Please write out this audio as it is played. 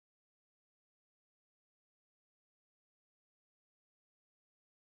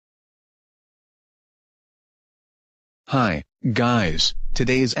Hi, guys,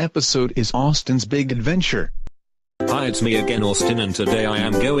 today's episode is Austin's Big Adventure. Hi, it's me again, Austin, and today I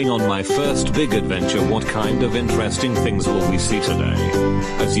am going on my first big adventure. What kind of interesting things will we see today?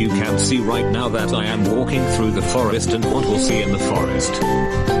 As you can see right now that I am walking through the forest, and what we'll see in the forest.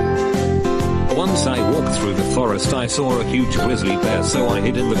 Once I walked through the forest, I saw a huge grizzly bear, so I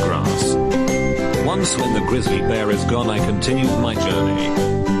hid in the grass. Once when the grizzly bear is gone, I continued my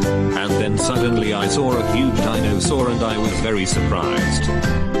journey. And then suddenly I saw a huge dinosaur and I was very surprised.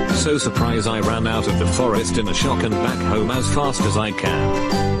 So surprised I ran out of the forest in a shock and back home as fast as I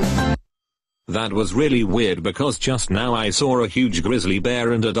can. That was really weird because just now I saw a huge grizzly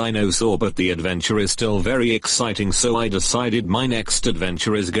bear and a dinosaur, but the adventure is still very exciting, so I decided my next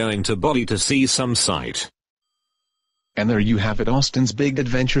adventure is going to Bali to see some sight. And there you have it, Austin's Big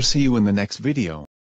Adventure. See you in the next video.